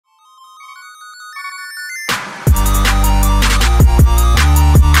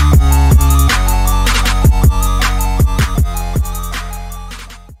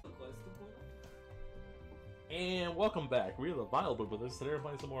welcome back. We are the Vileblood Brothers. Today we're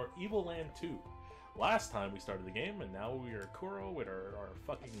playing some more Evoland 2. Last time we started the game, and now we are Kuro with our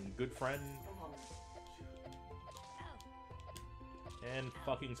fucking good friend. And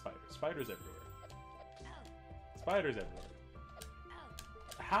fucking spiders. Spiders everywhere. Spiders everywhere.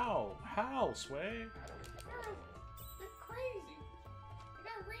 How? How, Sway? They're crazy. They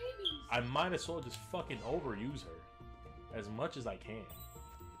got rabies. I might as well just fucking overuse her as much as I can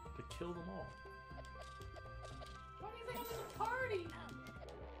to kill them all. Why do you think I'm in the party?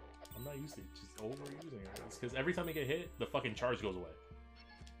 I'm not used to just overusing her. It's because every time I get hit, the fucking charge goes away.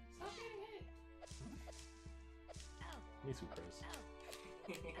 Stop getting hit. Me too, Chris.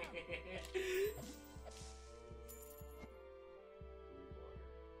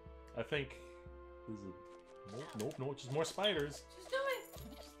 I think this is nope, just more spiders. Just do it.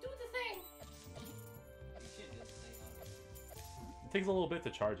 Just do the thing. You should do the thing. It takes a little bit to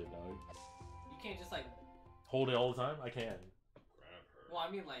charge it, dog. You can't just like Hold it all the time? I can. Grab her. Well,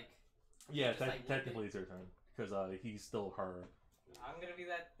 I mean like. Yeah, just, like, technically it's her turn because he's still her. I'm gonna be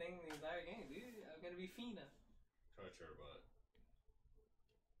that thing the entire game, dude. I'm gonna be Fina. Touch her butt.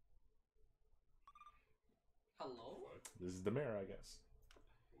 Hello? What? This is the mirror, I guess.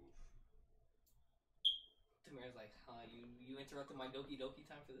 Oof. Tamir's like, huh? You interrupted my Doki Doki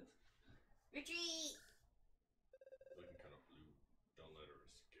time for this? Retreat! Looking kind of blue. Don't let her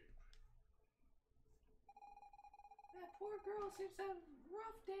escape. That poor girl seems to have a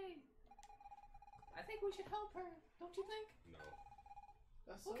rough day. I think we should help her. Don't you think? No.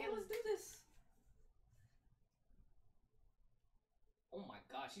 That's okay, let's do this. Oh my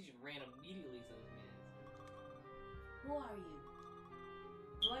gosh, she just ran immediately to those men. Who are you?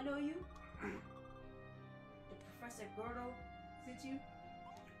 Do I know you? The Professor Gordo sent you?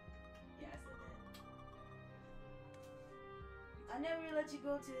 Yeah, I said that. I never let you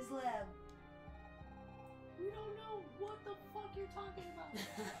go to his lab. We don't know what the fuck you're talking about.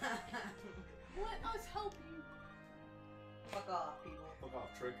 Let us help you. Fuck off, people. Fuck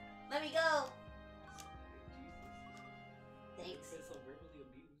off, trick. Let me go! Jesus. Thanks. Been so verbally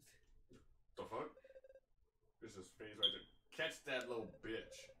abused. The fuck? This is phase right there. Catch that little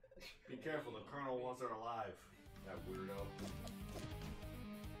bitch. Be careful, the Colonel wants her alive. That weirdo.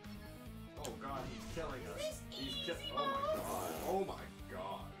 Oh god, he's killing us. He's killing. Oh my god. Oh my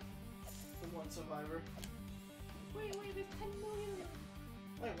god. The one survivor. Wait, there's 10 million of them.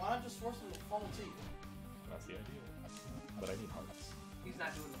 Wait, why not just force them to funnel to you? That's the idea. But I need hearts. He's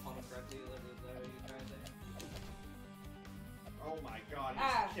not doing the funnel correctly. Is that what you're trying to say? Oh my god, he's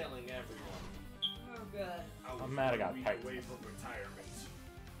Ah. killing everyone. Oh god. I'm mad I got pecked. Away from retirement.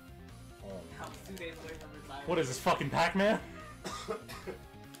 Oh. I was 2 days away from retirement. What is this, fucking Pac-Man? Girl,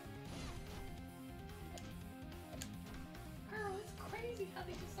 it's crazy how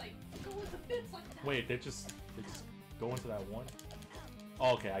they just like go into bits like that. Wait, they just go into that one?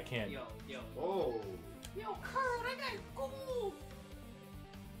 Oh, okay, I can't. Yo. Oh. Yo, Carl, I got gold.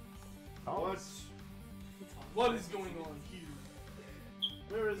 Oh. What is going on here?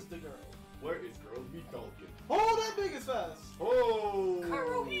 Where is the girl? Where is girl be talking? Oh, that big is fast! Oh!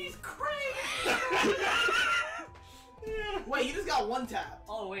 Carl, he's crazy. Wait, you just got one tap.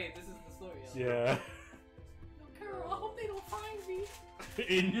 Oh wait, this is the story. Yo. Yeah. Yo, Carl, I hope they don't find me.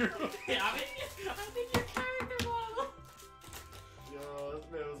 In your... Yeah, I think your character model. Yo, this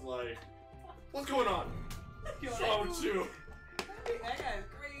man was like, what's going on? Yo, What's wrong with you? that guy's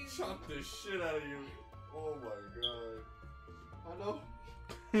crazy. Chop the shit out of you. Oh my god. I know.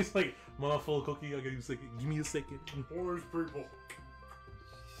 He's like, motherfucker, cookie, I give you a second. Give me a second. Where's people?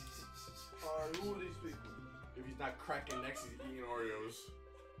 Alright, who are these people? If he's not cracking next, he's eating Oreos.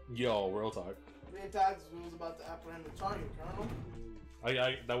 Yo, real talk. The attacks was about to apprehend the target, Colonel.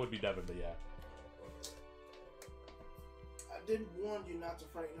 That would be Devin, but yeah. I did warn you not to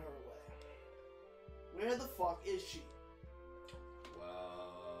frighten her away. Where the fuck is she?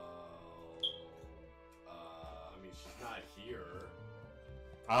 Well, I mean, she's not here.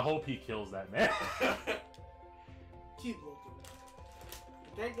 I hope he kills that man. Keep looking.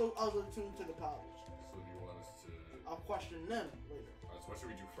 Take those other two to the college. So you want us to? I'll question them later. So what should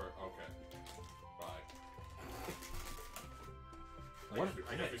we do first? Okay. Bye. What?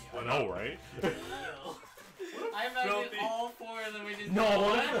 I guess we I split know, up. right? I imagine Filthy. all 4 of them were just. No,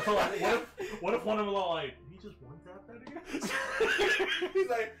 what if one of them was like, he just one tapped that again? He's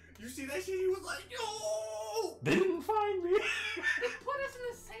like, you see that shit? He was like, yo! They didn't find me. They put us in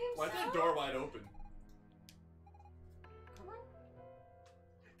the same Why's cell. that door wide open? Carl?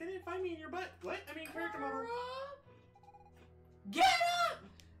 They didn't find me in your butt. What? I mean, character model. Carl? Get up!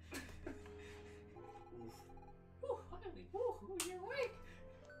 Oof. Ooh, you're awake.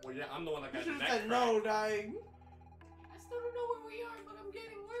 Well, yeah, I'm the one that You got should neck have said crack. no, dying. still don't know where we are, but I'm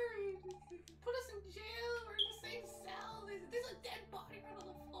getting worried. Put us in jail or in the same cell. There's a dead body right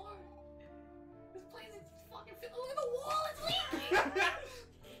on the floor. This place is fucking filled. Look at the wall, it's leaking!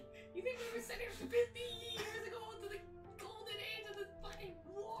 You think we were sitting here 50 years ago to the golden age of the fucking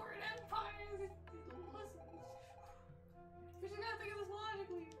war and empires? We just gotta think of this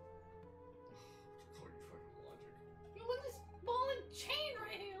logically. Call you fucking logic. Yo, look at this ball and chain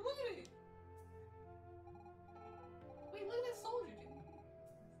right here. Look at it. Wait, look at that soldier, dude.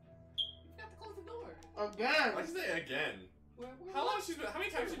 You forgot to close the door. Again. Why'd you say again? How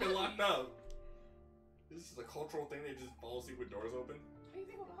many times has she been locked up? Is this a cultural thing? They just fall asleep with doors open? What do you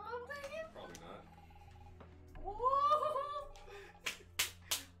think what I'm thinking? Probably not. Oh!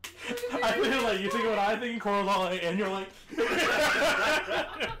 I feel like you think what I think, Coral, and you're like.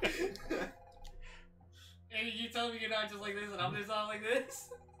 And you tell me you're not just like this, and I'm just not like this.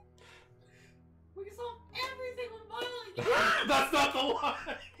 We can solve everything with violence. That's not the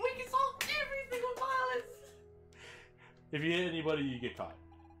line. We can solve everything with violence. If you hit anybody, you get caught.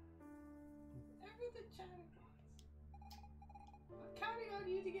 Everything chatterbox. I'm counting on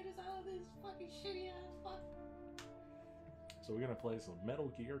you to get us out of this fucking shitty ass fuck. So we're gonna play some Metal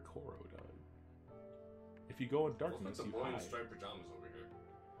Gear Koro, dog. If you go in darkness, What's the you boy in hide. striped pajamas over here?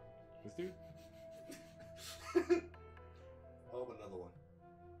 This dude? Oh, another one.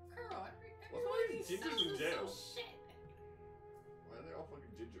 Girl, What's all these everybody gingers in sounds jail? so shit. Why are they all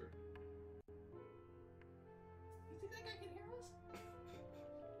fucking ginger? You think that guy can hear us?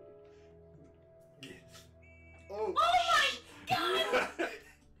 Oh! Oh my god!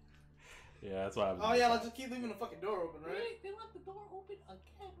 Yeah, that's why I'm. Oh yeah, let's just keep leaving the fucking door open, right? Really? They left the door open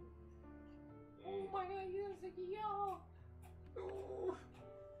again. Oh my god, you guys like, yo. Oh.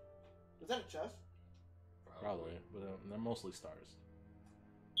 Is that a chest? Probably, but they're mostly stars.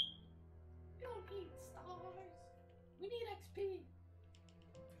 We don't need stars. We need XP.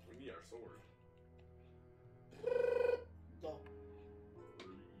 We need our sword. Go.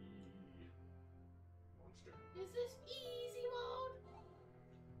 Monster. Is this easy mode?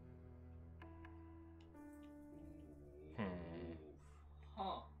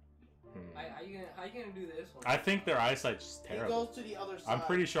 Huh. How you gonna do this one? I think their eyesight's just He terrible. goes to the other side. I'm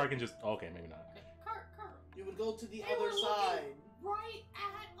pretty sure I can just. Okay, maybe not. Carl, You would go to the They other were looking side. right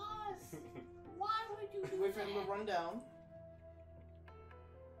at us. Why would you do Wait for that? him to run down.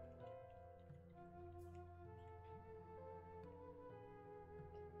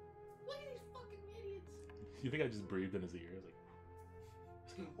 Look at these fucking idiots. You think I just breathed in his ear? I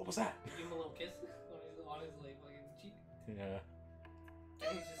was like, what was that? Give him a little kiss on his like fucking cheek. Yeah.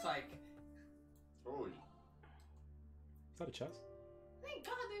 And he's just like, Oh, Is that a chest? Thank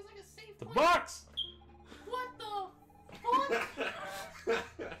God there's like a safe It's a place. box! What the fuck?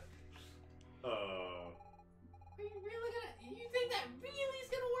 Are you really gonna... You think that really is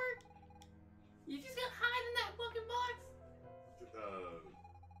gonna work? You just gonna hide in that fucking box? So,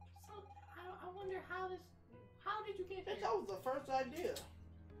 I wonder how this... How did you get Bitch, here? that was the first idea.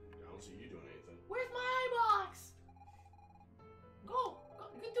 I don't see you doing anything. Where's my box? Go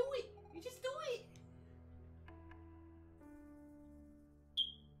do it. You just do it.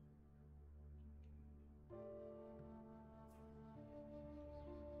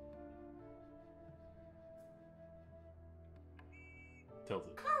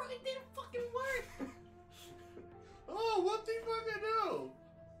 Tilted. Carl, it didn't fucking work. Oh, what the fuck I do?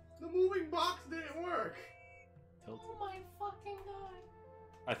 The moving box didn't work. Tilted. Oh my fucking god.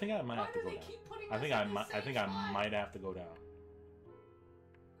 I think I might Why have to do go they down. keep putting I us think in I the might. I same think I spot? might have to go down.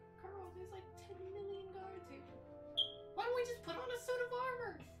 Carl, there's like 10 million guards here. Why don't we just put on a suit of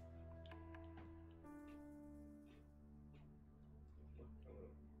armor?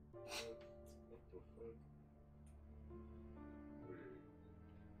 What the fuck? Wait.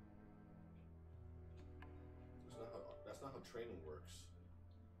 That's not how training works.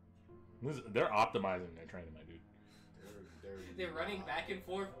 They're optimizing their training, my dude. they're running back and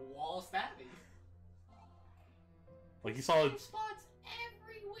forth wall stabbing. Like you saw. Same spots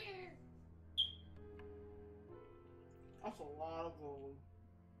everywhere. That's a lot of gold.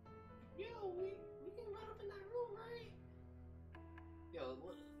 Yo, we can run up in that room, right? Yo,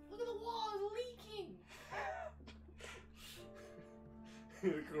 Look at the wall, it's leaking. The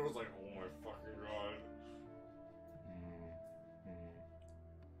girl's like, oh my fucking god.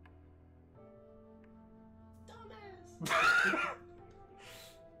 Dumbass.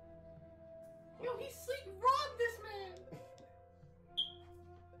 Yo, he's sleep. Rob this man.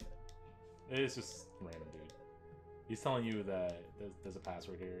 It's just random, dude. He's telling you that there's a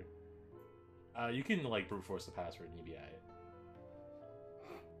password here. You can like brute force the password and you'll be at it.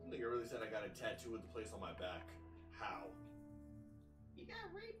 Nigga really said I got a tattoo with the place on my back. How? got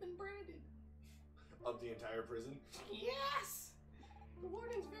raped and branded. Of the entire prison? Yes! The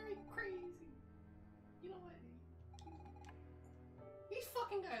warden's very crazy. You know what? These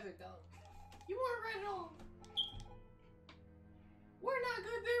fucking guys are dumb. You weren't right at all. We're not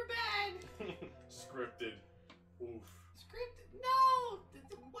good, they're bad. Scripted. Oof. Scripted? No!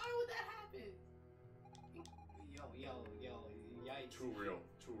 Why would that happen? Yo, yikes. Too real.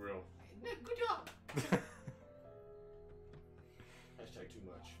 Too real. Good job. Hashtag too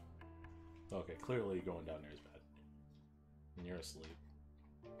much. Okay, clearly going down there is bad. And you're asleep.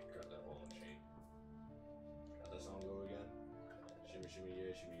 Grab that ball and chain. Got that song go again? Shimmy, shimmy,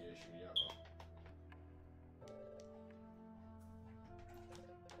 yeah, shimmy, yeah, shimmy, yeah. Oh.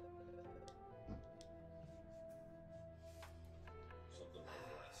 Something like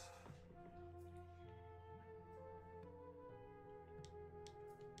West.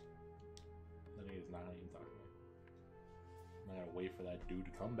 That nigga's not even talking to me. I gotta wait for that dude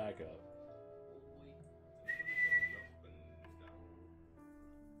to come back up.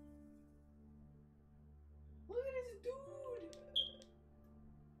 Look at this dude.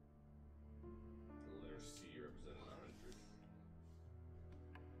 The letter C represented 100.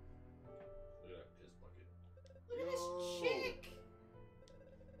 Look at that piss bucket. Look at this chick.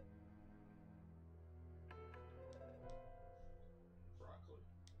 Broccoli.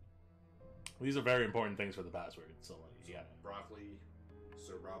 These are very important things for the password, so like, you gotta. Broccoli.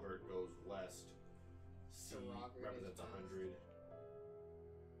 Sir Robert goes west. C Sir Robert represents is 100.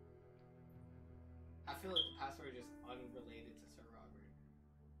 I feel like the password is just unrelated to Sir Robert.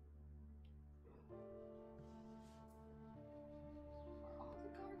 Are all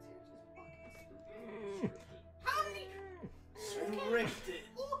the guards here just fucking stupid? Scripted. How many? Scripted.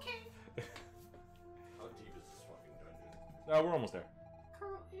 Okay. How deep is this fucking dungeon? We're almost there.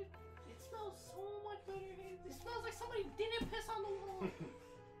 Girl, it smells so much better here. It smells like somebody didn't piss on the wall.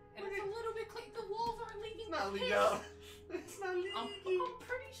 And it's a little bit clean. The walls aren't leaking. It's not piss. legal. It's not I'm legal.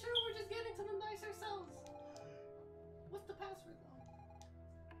 pretty sure we're just getting to the nicer cells. What's the password though?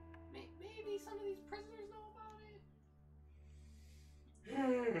 Maybe some of these prisoners know about it.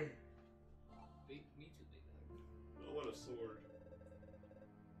 Me too, big dog. Oh, what a sword.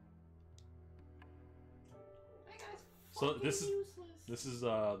 That guy's So fucking this is- useless. This is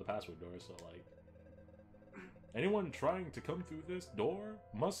the password door, so like anyone trying to come through this door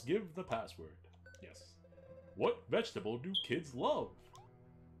must give the password. Yes. What vegetable do kids love?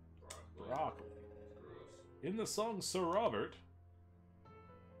 Broccoli. Gross. In the song Sir Robert,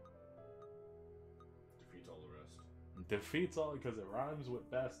 Defeats all the rest. defeats all because it rhymes with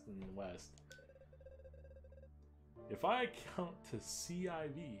best and west. If I count to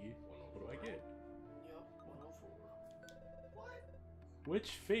CIV, what do I get? Yup, 104. What? Which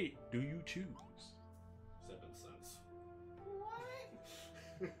fate do you choose? 7 cents.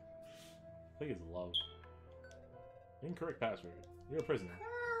 What? I think it's love. Incorrect password. You're a prisoner.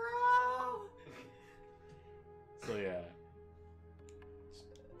 Girl! So yeah.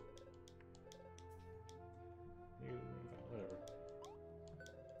 Whatever.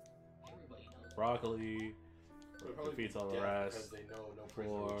 Everybody knows. Broccoli. They'll probably Defeats be all the deaf rest. Because they know no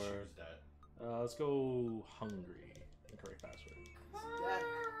prisoner would For- choose that. Let's go hungry. Incorrect password.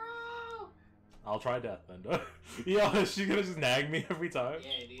 Girl! I'll try death then. Yeah, she's gonna just nag me every time.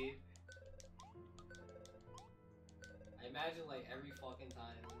 Yeah, dude. I imagine like every fucking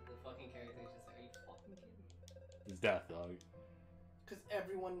time the fucking character is just like, are you fucking kidding me? It's death, dog. Because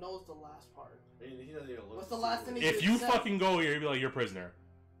everyone knows the last part. He doesn't even look What's to the see last what- thing If you accept? fucking go here, you'd be like, you're a prisoner.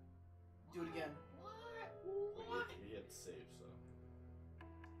 Do it again. What? But What? he had to save, so.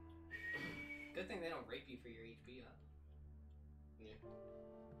 Good thing they don't rape you for your HP, huh? Yeah.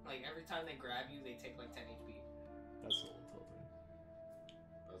 Like every time they grab you, they take like 10 HP. That's a little tilting.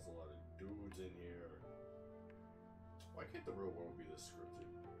 There's a lot of dudes in here. Why can't the real world be this scripted?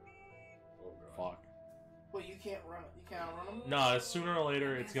 Oh god. Fuck. But you can't run it. You can't run them? No, sooner or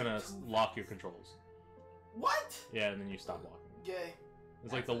later it's gonna lock your controls. What? Yeah, and then you stop walking. Gay.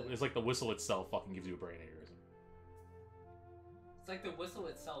 It's like the whistle itself fucking gives you a brain aneurysm. It's like the whistle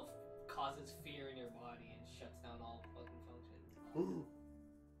itself causes fear in your body and shuts down all fucking functions.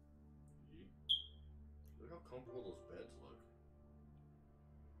 Yeet. Look how comfortable those beds look.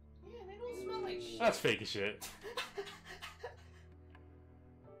 Yeah, they don't smell like shit. That's fake as shit.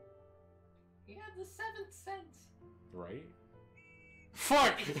 He had the 7th sense. Right?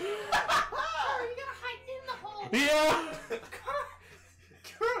 Fuck! Oh, you gotta hide in the hole. Yeah!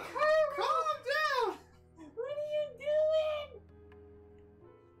 Calm down. What are you doing?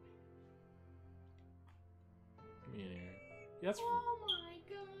 Come in here. Yeah, that's Oh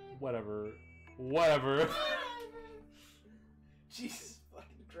my god. whatever. Whatever. Jesus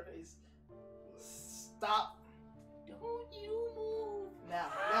Stop. Don't you move. Now.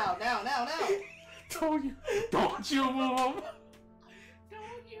 Don't you move!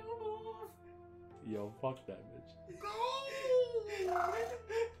 Don't you move. Yo, fuck that bitch. Go.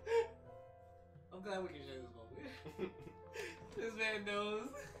 I'm glad we can share this moment. This man knows.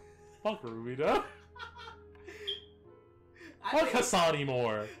 Fuck Rubita. I Fuck think- Hassani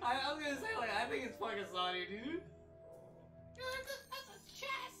more. I was gonna say, like, I think it's fucking Sonic, dude. That's a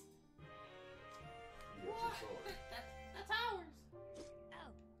chest. You got What? your sword. That's ours.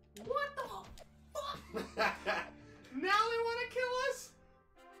 What the fuck? Now they want to kill us?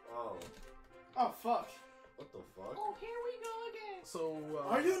 Oh, Oh fuck. what the fuck? Oh, here we go again. So,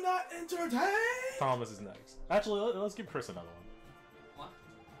 Are you not entertained? Thomas is next. Actually, let's give Chris another one.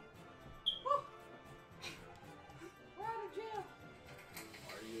 What? We're out of jail.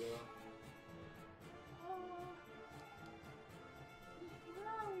 Are you? Where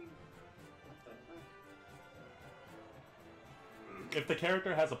are we? If the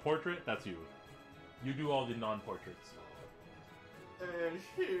character has a portrait, that's you. You do all the non-portraits. And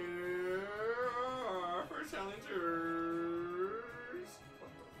here are our challengers.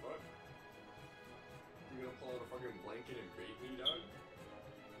 What the fuck? You gonna pull out a fucking blanket and bait me, dog?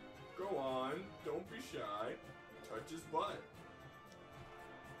 Go on, don't be shy. Touch his butt.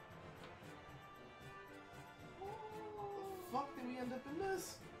 The fuck did we end up in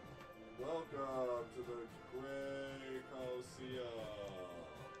this? Welcome to the Grey Coliseum,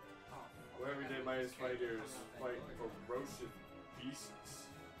 where everyday mighty fighters fight ferocious beasts.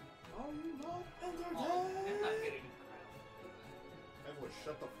 Are you not Oh, they're not entertained? getting Everyone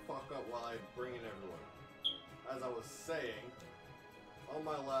shut the fuck up while I bring in everyone. As I was saying, on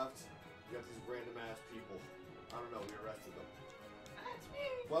my left, you got these random ass people. I don't know, we arrested them. That's me.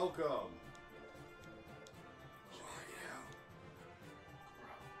 Welcome!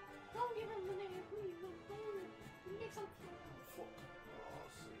 Don't give him the name, please. Don't make some.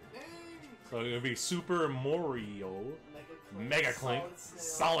 So it would be Super Mario, Mega Clink, Solid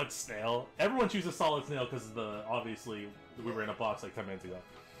Solid Snail. Everyone chooses Solid Snail because the obviously we were in a box like 10 minutes ago.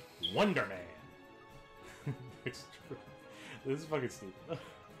 Wonder Man. It's true. This is fucking stupid.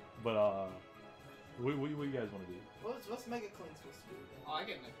 But what you guys want to do? What's Mega Clink supposed to do again? Oh, I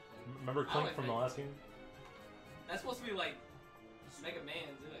get Mega Clink. Remember I Clink like from the Mega last Clink. game? That's supposed to be like Mega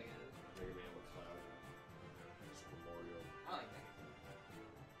Man too, I guess. Mega Man with Cloud. Super Mario. I like Mega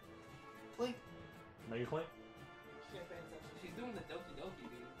Clink. Clink. Mega Clink? She ain't paying attention. She's doing the Doki Doki,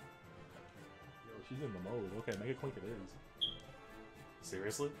 dude. Yo, she's in the mode. Okay, Mega Clink it is.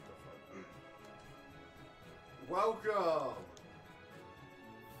 Seriously? Welcome!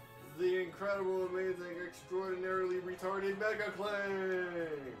 The incredible, amazing, extraordinarily retarded Mega Clink!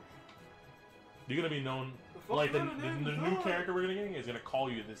 You're gonna be known like the new character we're gonna get is gonna call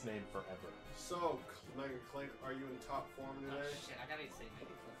you this name forever. So, Mega Clink, are you in top form Oh today? shit, I gotta say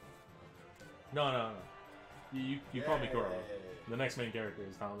Mega Clink. No. You call me Kuro. Yay. The next main character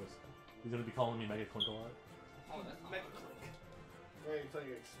is Thomas. He's gonna be calling me Mega Clink a lot. Oh, that's not Mega much. Clink. Mega Clink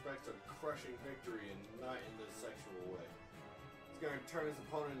expects a crushing victory and not in the sexual way. He's gonna turn his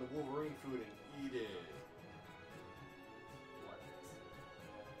opponent into Wolverine food and eat it. What?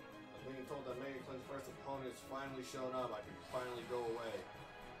 I'm being told that Mega Clink's first opponent has finally shown up. I can finally go away.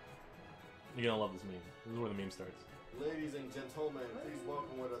 You're gonna love this meme. This is where the meme starts. Ladies and gentlemen, please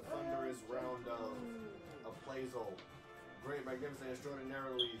welcome with a thunderous round of appraisal. Great, magnificent,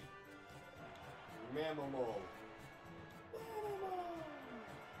 extraordinarily mammal.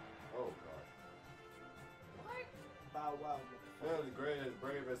 Oh god. What? Bow wow. One of the greatest,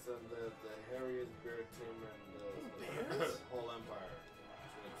 bravest, and the hairiest bear team in the Bears? whole empire.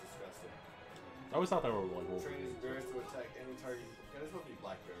 It's disgusting. I always thought they were like Train Wolverine. these bears to attack any target. Yeah, they're supposed to be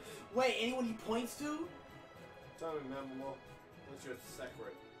black bears. Wait, anyone he points to? Tell me, mammal, what's your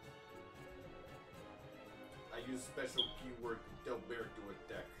secret? I use special keyword to tell bear to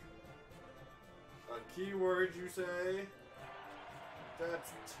attack. A keyword, you say?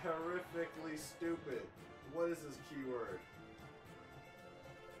 That's terrifically stupid. What is this keyword?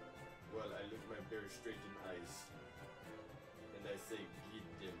 Well, I look my bear straight in the eyes. And I say, get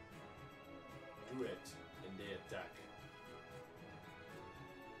them. Do it. And they attack.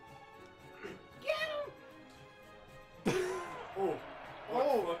 Get him! Oh!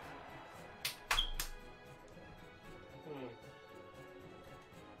 Oh.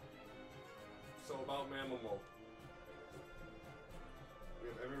 So about Mamamo. We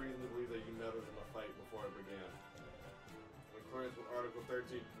have every reason to believe that you meddled in the fight before it began. In accordance with Article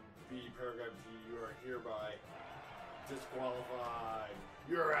 13B, Paragraph G, you are hereby disqualified.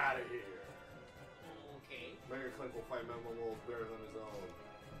 You're out of here. Okay. Mega Clink will fight Mamamo bears on his own.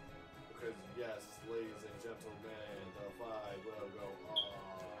 Because yes, ladies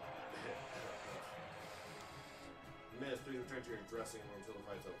please return to your dressing room until the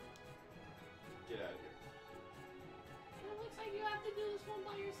fight's over. Get out of here. It looks like you have to do this one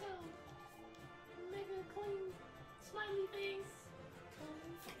by yourself. Make a clean smiley face.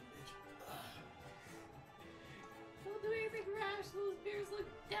 Fucking bitch. Don't do anything rash. Those bears look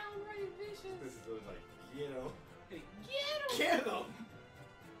downright This vicious. is really like, you know. Get him! Get him!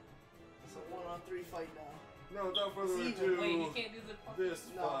 It's a 1-on-3 fight now. No, without further See, ado, Wait, you can't do the fucking...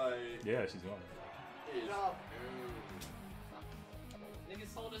 this No. fight Yeah, she's gone. is. Good job.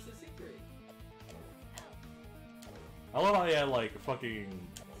 Niggas told us a secret. I love how he had like fucking.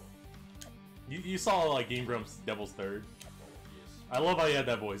 You saw like Game Grumps Devil's Third. Yes. I love how he had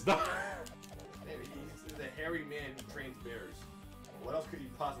that voice. He's a hairy man who trains bears. What else could he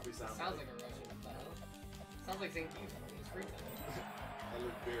possibly sound Sounds like a Russian. Sounds like Zinky from his free time. I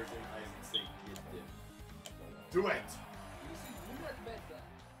look bears in eyes and say, get them. Do it! You see, you not bet that.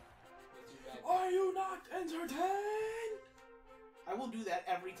 What's your bad? Are you not entertained? I will do that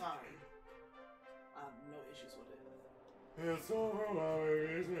every time. I have no issues with it. It's over,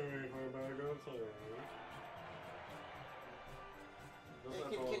 mommy. It's me for back upstairs. Hey,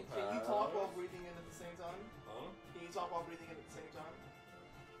 can you talk while breathing in at the same time? Huh? Can you talk while breathing in at the same time?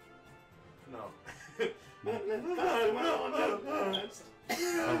 No.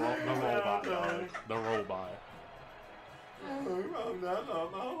 The robot.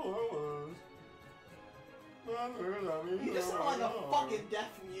 Dog. The robot. You just sound like a fucking deaf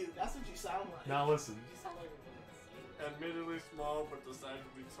mute. That's what you sound like. Now listen. You sound like a Admittedly small, but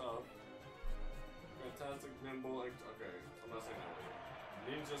decidedly tough. Fantastic, nimble, like. Okay, I'm not saying that word.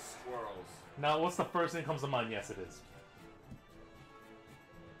 Ninja squirrels. Now what's the first thing that comes to mind? Yes, it is.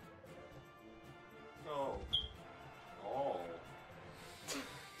 Oh. Oh.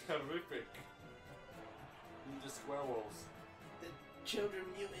 Terrific. Ninja squirrels. The children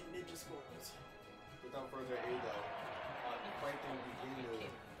mutant ninja squirrels. Without further ado, the fight can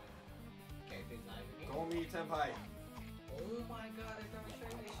begin. Character's not even here. Go me, Tenpai. Oh my god, they're throwing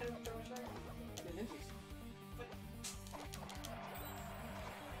straight. They should have thrown straight. They're ninjas.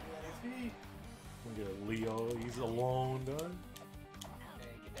 XP. Look at Leo. He's alone, done.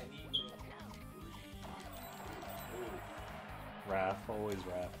 Okay, get that knee. Raph, always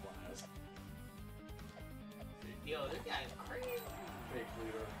Raph last. Yo, this guy is crazy. Fake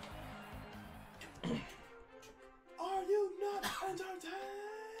leader. Are you not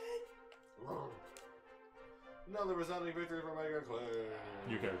entertained? Another resounding victory for Mega Clan.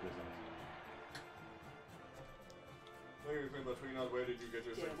 Your character's Mega Clan between us, where did you get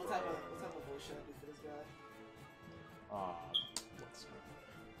your Yeah, six what from? type of voice should I do for this guy? what's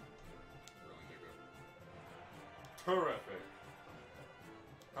Really nigga. Terrific.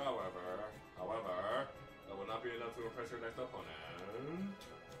 However, that would not be enough to impress your next opponent.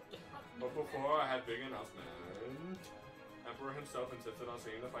 But before I had big announcement. Emperor himself insisted on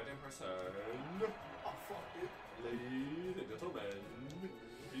seeing the fight in person. Oh, fuck, dude. Ladies and gentlemen,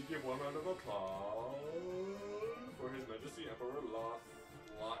 please give one round of applause for His Majesty Emperor Lot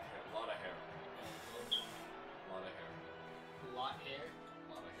of hair. Lot hair.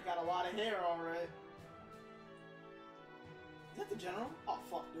 You got a lot of hair, alright. Is that the general? Oh,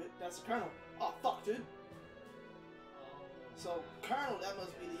 fuck, dude. That's the colonel. Oh, fuck, dude. So, colonel, that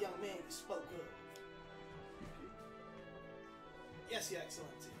must be the young man you spoke of. Yes, Your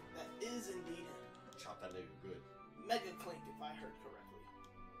Excellency. That is indeed him. Chop that nigga good. Mega Clink, if I heard correctly.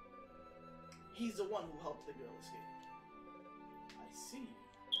 He's the one who helped the girl escape. I see.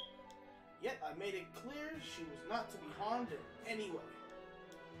 Yet I made it clear she was not to be harmed in any way.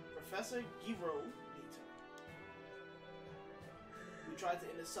 Professor Giro beat her. We tried to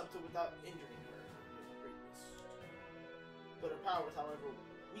intercept her without injuring her with greatness. But her powers, however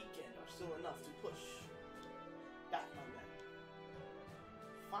weakened, are still enough to push back my men.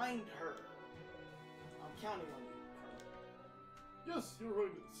 Find her. I'm counting on you, Colonel. Yes, Your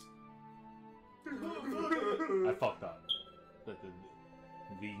Highness. I fucked up.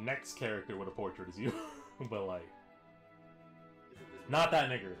 The next character with a portrait is you, but like, not that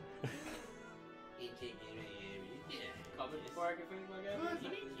nigger. Comment before I can finish my guy.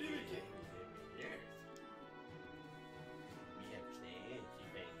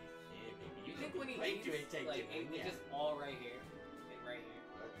 You think when he eats, like, it's just all right here, and right here.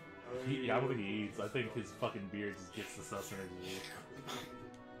 I don't think he eats. I think his fucking beard just gets the sustenance.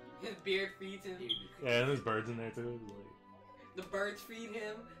 His beard feeds him. Yeah, and there's birds in there too. Like, The birds feed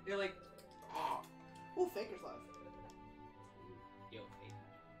him. They're like, Ooh, Faker's life. yo, hey.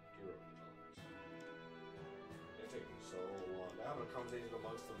 They're taking so long. They're having a conversation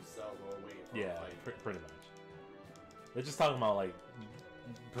amongst themselves while waiting for a yeah, fight. pretty much. They're just talking about like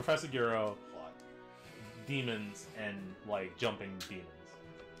Professor Guro Plot. demons and like jumping demons.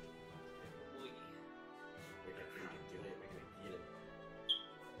 Oy. We can freaking do it. We're gonna get him.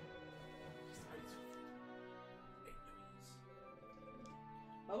 He's already too fit.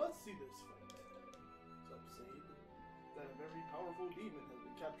 Now let's see this fight. Some say that a very powerful demon has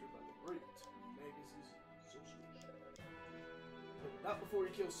been captured by the great Magus' sorcerers. But not before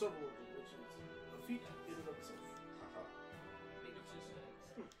he kills several of them, which is a feat in and of itself. Haha. Maybe it's just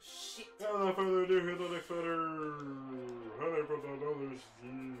Shit! Without further ado, here's the next fighter. Hunter from the others.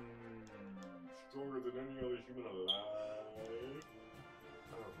 Stronger than any other human alive.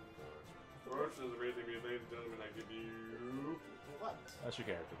 Oh my god. First is raising me, ladies and gentlemen, I give you. What? That's your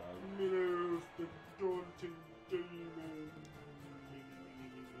character, dog. Minos, the daunting demon.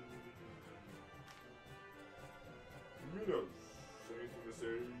 Minos, anything to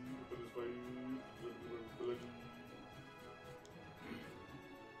say for this fight?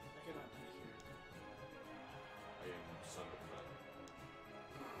 I cannot die here. I am son of man.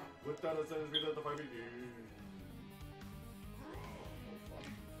 With that, it says we let the fight begin.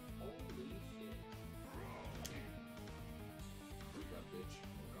 holy shit. That bitch.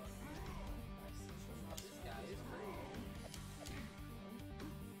 Oh god. This guy is crazy.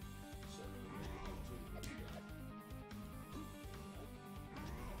 So,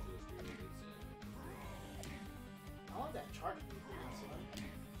 I want that charging thing, son.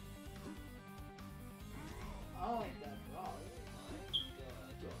 I want that dog.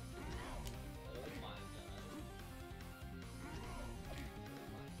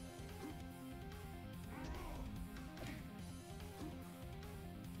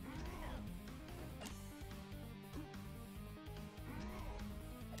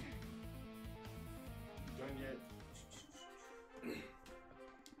 done yet?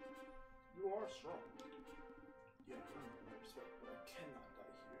 You are strong. You have earned my respect, but I cannot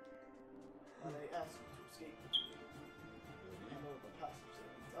die here. And I ask you to escape with me. I know the passage that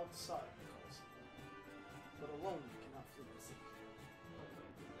leads outside the Colosseum, but alone you cannot flee the city.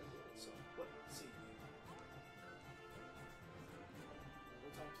 So, what say you? No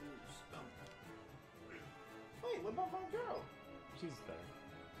time to lose. Come. Wait, what about my girl? She's there.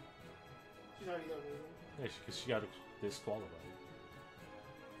 She's already there, baby. Yeah, because she got disqualified.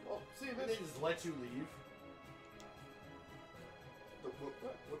 Oh, see you, Did they bitch. just let you leave? What the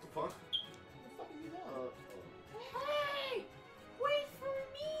fuck? What the fuck are you doing? Hey! Wait for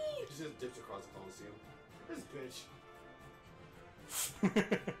me! She just dips across the Coliseum. This bitch.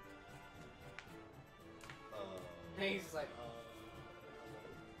 And he's just like,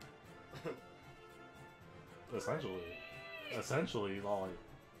 Essentially, like,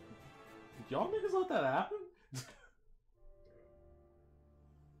 y'all niggas let that happen?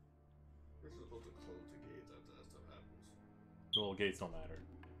 We're supposed to close the gates after that stuff happens. Well, gates don't matter.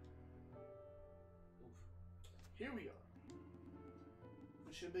 Here we are.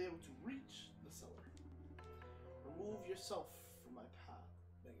 You should be able to reach the cellar. Remove yourself from my path,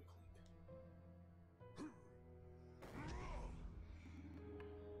 Mega Clink.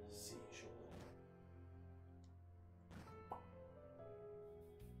 See you shortly.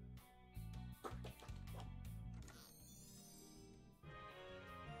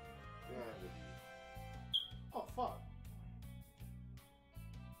 Oh fuck.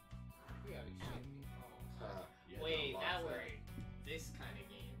 you gotta be shitting me. Yeah, Wait, no, that lots were this kind of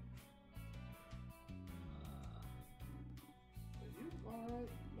game. Are you alright?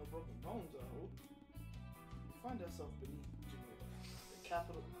 No broken bones, I hope. You find yourself beneath Geneva, the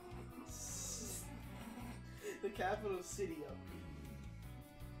capital. the capital city of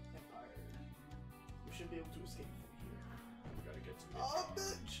the Empire. You should be able to escape from here. We gotta get to it. Oh,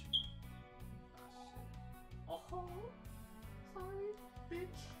 bitch! Oh, sorry,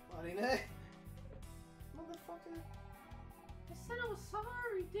 bitch. Marine! Motherfucker! I said I was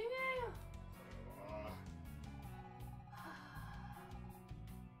sorry, damn!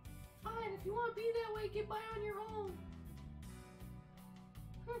 Fine, if you want to be that way, get by on your own.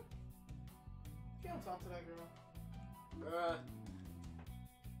 You don't talk to that girl.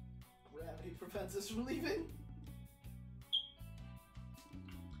 Gravity prevents us from leaving.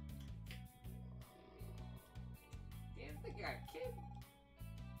 Damn, think I got a kid.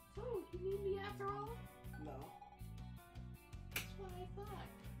 So, you need me after all? No. That's what I thought.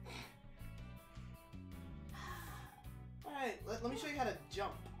 Alright, let me show you how to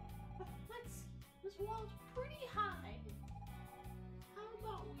jump. Let's see. This wall's pretty high. How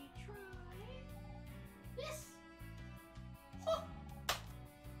about we try this? Huh.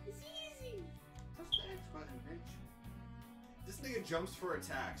 It's easy. Touch the X button, bitch. This nigga jumps for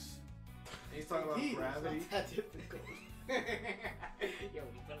attacks. And he's talking about It's gravity. not that difficult. Yo,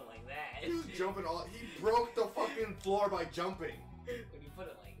 when you put it like that. He was jumping all. He broke the fucking floor by jumping. When you put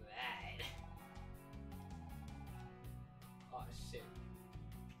it like that. Oh shit.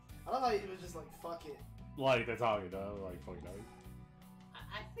 I love how he was just like, fuck it. Like that's how you know, like fucking know.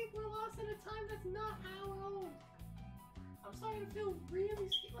 I think we're lost in a time that's not our own. I'm starting to feel really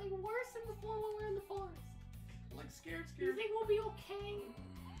like worse than before when we're in the forest. Like scared. Do you think we'll be okay?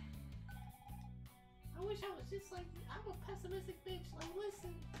 I wish I was just like, I'm a pessimistic bitch. Like,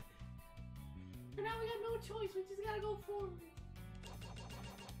 listen. For now, we got no choice. We just gotta go forward.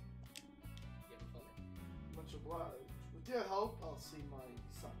 Much obliged. With your help, I'll see my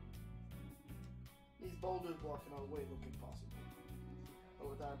son. These boulders blocking our way look impossible. But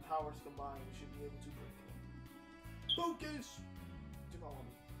with our powers combined, we should be able to break them. Focus! To call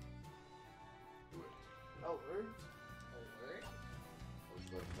me. Do it. Alert. Alert? Push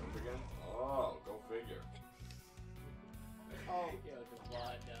that jump again? Oh, go figure. Oh, Yo, the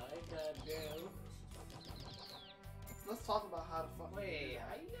blonde goddamn. let's talk about how to fucking Wait, do how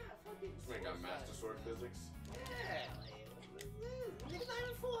that. you got fucking This man got master sword physics. Yeah, like, what is this? Nigga's not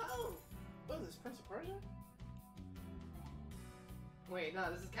even full health. What is this, Prince of Persia? Wait,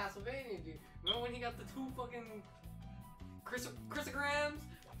 no, this is Castlevania, dude. Remember when he got the two fucking chrysograms?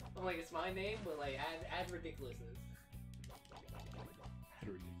 I'm like, it's my name, but like, add ridiculousness. Had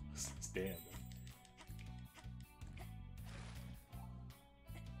ridiculous. Damn.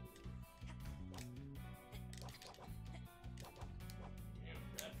 Damn,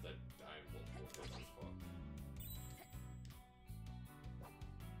 that's the dying multiple hits as fuck.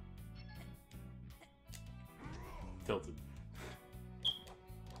 Tilted.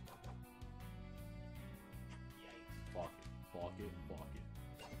 Yikes. Block it. Block it. Block it.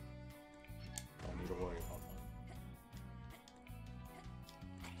 Don't need to worry about that.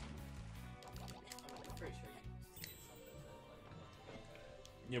 I'm pretty sure you just did something to like.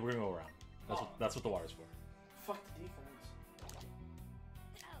 Yeah, we're gonna go around. That's what the water's for. Fuck the defense.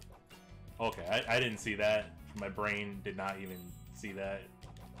 Okay, I didn't see that. My brain did not even see that.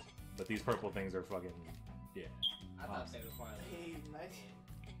 But these purple things are fucking yeah. I thought they were fine. Hey, nice.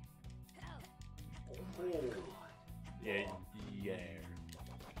 Oh my god. Yeah, yeah.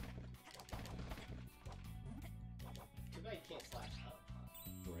 Too bad you can't slash up,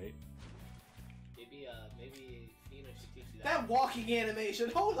 huh? Right? Maybe Fina should teach you that. That walking animation,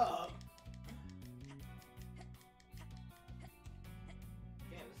 hold up!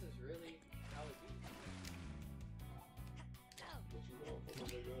 Damn, this is really how it is. What you want from a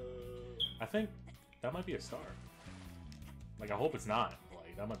nigga? I think that might be a star. Like, I hope it's not.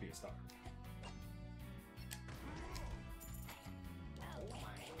 Like, that might be a star. Oh my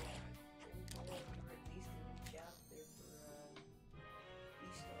god.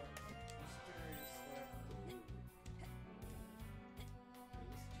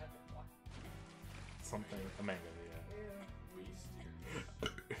 Release chapter what? Something, a manga, yeah. Beast here.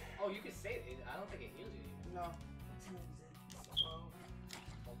 Oh, you can say it. I don't think it heals you. No.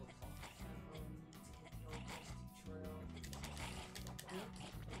 Hold the phone.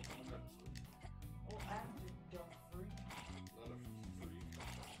 Not a freak.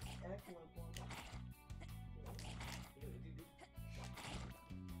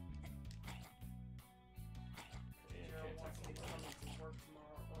 Yeah, Gerald can't wants take me to it. come into work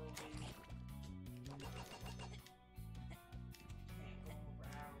tomorrow early. Can't go over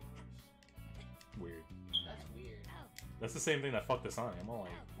hours. Weird. That's weird. That's the same thing that fucked us on. I'm all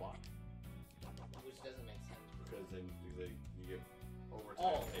like, why? Which doesn't make sense. Because then you get overtime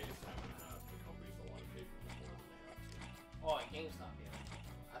Oh. pays time and a half. The companies don't want to pay people more than they have to. Oh, at GameStop,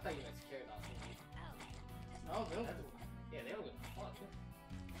 yeah. I thought you meant Secure Dogs. No, they don't do it. Yeah, they don't give a fuck.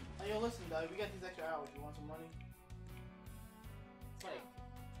 Hey, yo, listen, dog, we got these extra hours. You want some money? It's like,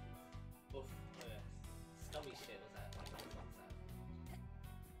 scummy shit was that. Like, what was that?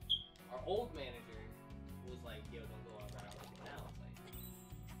 Our old manager was like, yo, don't go out around. Like, now it's like,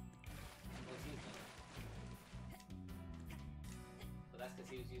 what's he done? But that's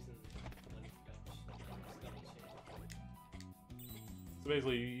because he was using money for dumb shit, like, scummy shit. So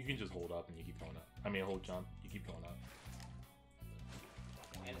basically, you can just hold up and you keep going up. I mean, hold jump, you keep going up.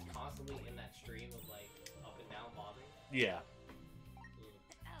 And it's constantly in that stream of like up and down bobbing. Yeah.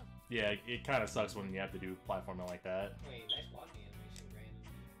 Yeah, it kind of sucks when you have to do platforming like that. Wait, nice walking animation,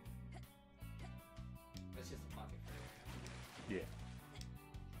 random. That's just a pocket for Yeah.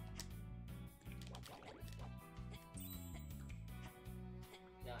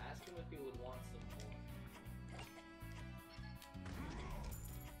 Now ask him if he would want some more.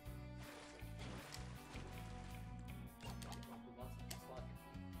 Who wants some slug?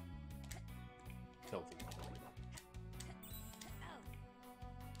 Tilted.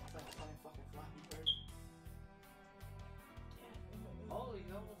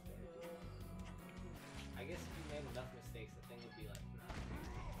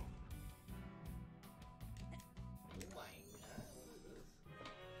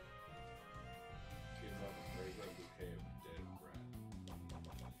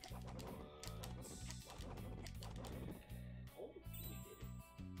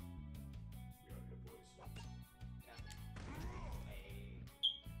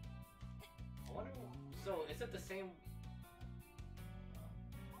 is it the same?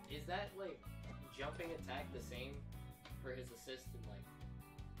 Is that like jumping attack the same for his assist in like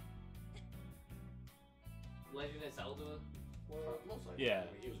Legend of Zelda? Well, most likely. Yeah. I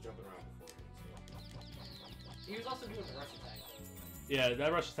mean, he was jumping around before. So. He was also doing the rush attack. Yeah,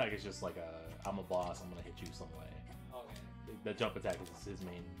 that rush attack is just like I'm a boss, I'm gonna hit you some way. Okay. The jump attack is his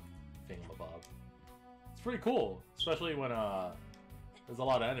main thingamabob. It's pretty cool, especially when there's a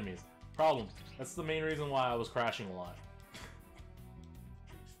lot of enemies. Problem, that's the main reason why I was crashing a lot.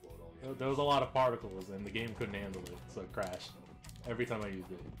 Explode all the There was a lot of particles and the game couldn't handle it, so it crashed every time I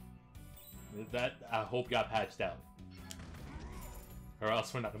used it. That, I hope, got patched out. Or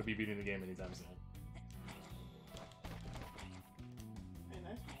else we're not going to be beating the game anytime soon. Hey,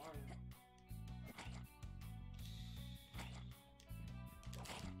 nice Mario.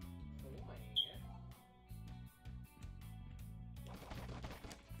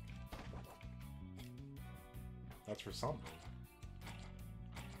 That's for something.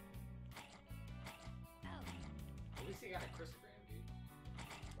 At least he got a Christogram, dude.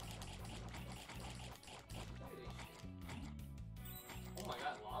 Oh my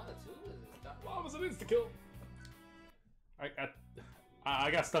god, lava too? Is it stuck? Lava's an insta-kill!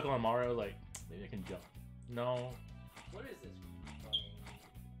 I got stuck on Mario, like, maybe I can jump. No. What is this?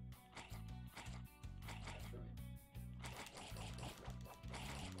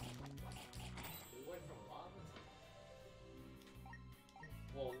 We went from lava to...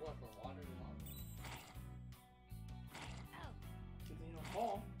 Well, we went from water to lava. Good thing you don't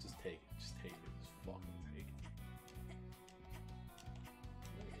fall. Just take it, just take it, just fucking take it.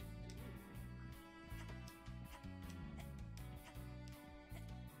 Look at this dude.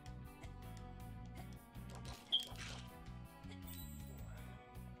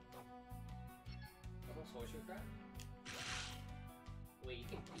 Almost horseshoe crab? Wait, you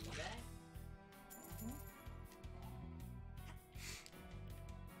can do that?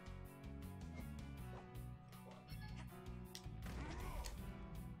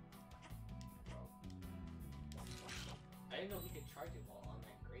 I didn't know he could charge it while on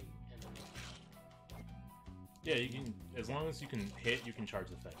that grate and then Yeah, you can, as long as you can hit, you can charge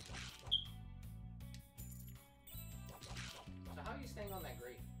the thing. So how are you staying on that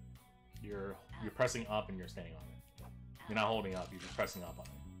grate? You're pressing up and you're staying on it. You're not holding up, you're just pressing up on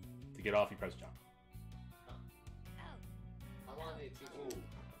it. To get off, you press jump. How long did it take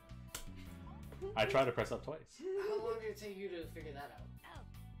you? I tried to press up twice. How long did it take you to figure that out?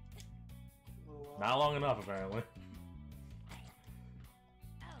 Not long enough, apparently.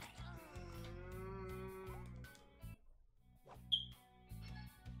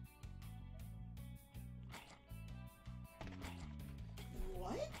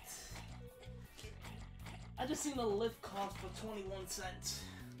 What? I just seen a lift cost for 21 cents.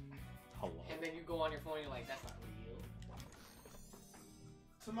 Hello. And then you go on your phone and you're like, that's not real.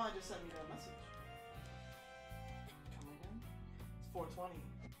 Somebody just sent me that message. Come again? It's 420.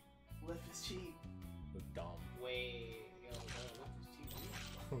 Lift is cheap. Dumb. Wait, yo, what is cheap?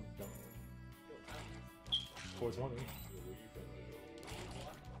 Dumb. Yo, time. 420.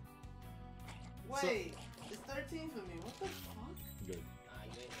 Wait, it's 13 for me. What the fuck? Good. Nah,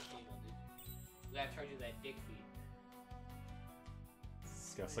 you ain't no cheap one, dude. We gotta charge you that dick fee.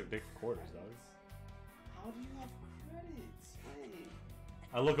 It's got suck dick for quarters, dog. How do you have credits? Wait.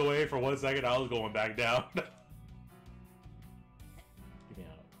 I look away for 1 second, I was going back down. Get me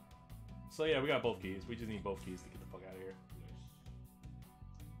out. So yeah, we got both keys. We just need both keys to get the fuck out of here.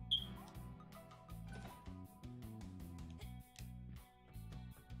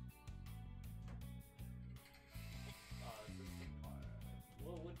 This is the part.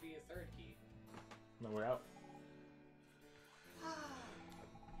 What would be a third key? No, we're out.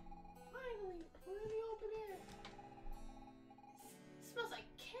 Finally, we're in the open air. Smells like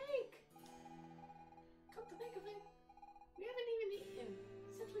cake. Come to think of it, we haven't even eaten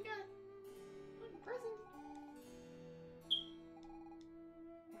since we got put in prison.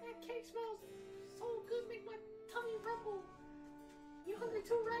 That cake smells so good, make my tummy rumble. You hungry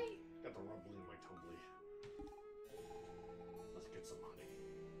too, right? Got the rumbling in my tumbly. Let's get some honey.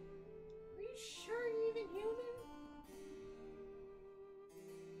 Are you sure you're even human?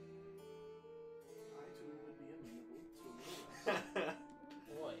 I too would be amenable to a little less.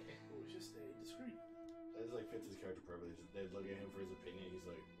 What? It was just stay discreet. That just like fits his character perfectly. They look at him for his opinion. He's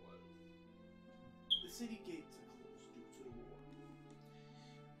like, what? The city gates are closed due to the war.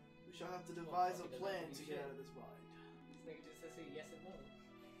 We shall have to devise a plan to get out of this bind. This nigga just says yes and no.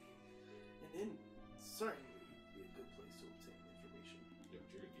 And then certainly be a good place to obtain information. Yeah,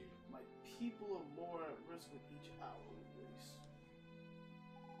 but you're a demon. My people are more at risk with each hour we waste.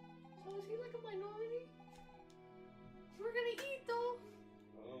 So is he like a minority? We're gonna eat though.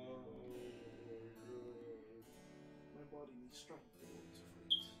 My body needs strength in order to fight.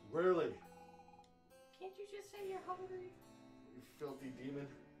 Really? Can't you just say you're hungry? You filthy demon.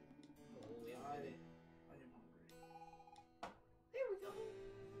 Oh, we have it. I am hungry. There we go.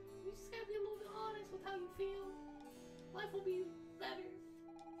 You just gotta be a little bit honest with how you feel. Life will be better.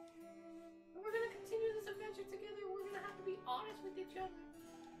 And we're gonna continue this adventure together. We're gonna have to be honest with each other.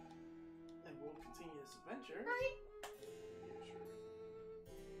 And we'll continue this adventure. Right? Yeah, sure.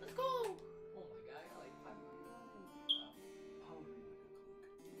 Let's go! Oh my god, I got like 5 Hungry like a cloak.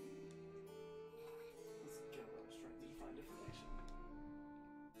 Let's get a lot of strength to find information.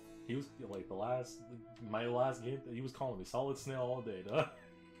 He was like my last game. He was calling me Solid Snail all day, duh.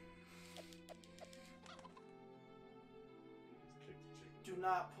 Do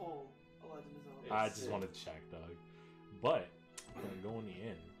not pull a Legend of Zelda. I just wanted to check, dog. But we're gonna go in the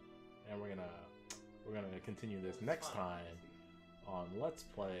end, and we're gonna continue this next time on Let's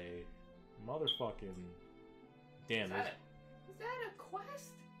Play motherfucking. Damn, Is there's that Is that a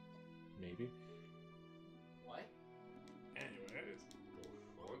quest? maybe. What? Anyways,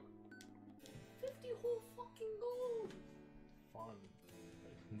 50 whole fucking gold. fun.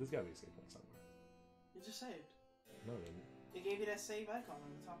 There's gotta be a save point somewhere. You just saved. No, it isn't. It gave you that save icon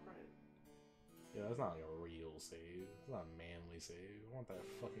on the top right. Yeah, that's not like a real save. It's not a manly save. I want that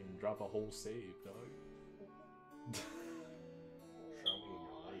fucking drop a whole save, dog. Show me your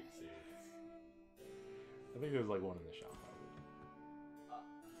light, dude. I think there's like one in the shop.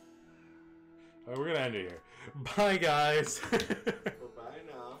 Alright, we're gonna end it here. Bye, guys.